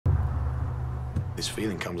this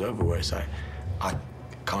feeling comes over where it's like, I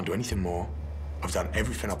can't do anything more. I've done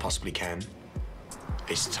everything I possibly can.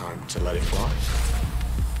 It's time to let it fly.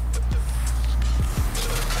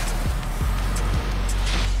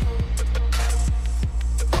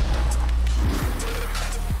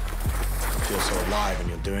 You feel so alive and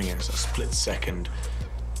you're doing it. It's a split-second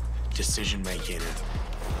decision-making,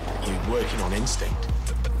 and you're working on instinct.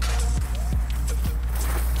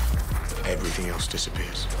 Everything else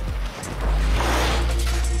disappears.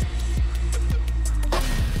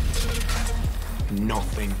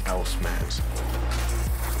 Nothing else matters.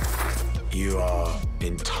 You are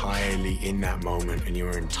entirely in that moment, and you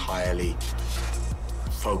are entirely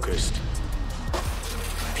focused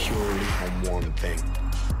purely on one thing.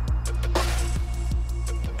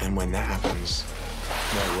 And when that happens,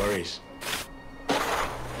 no worries.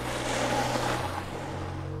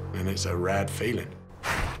 And it's a rad feeling.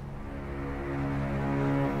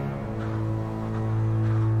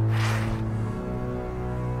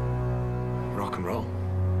 Rock and roll.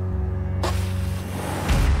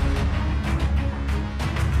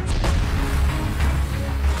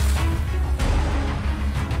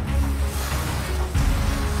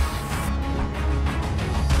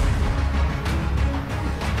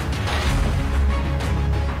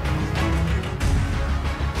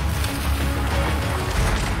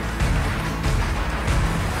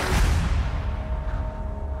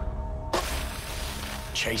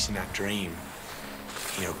 Chasing that dream,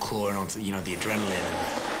 you know, clawing onto, you know, the adrenaline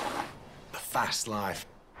and the fast life.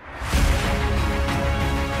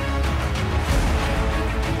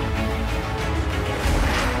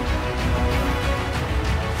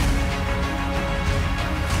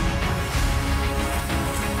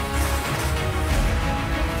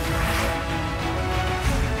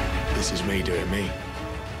 This is me doing me.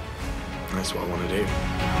 That's what I want to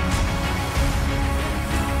do.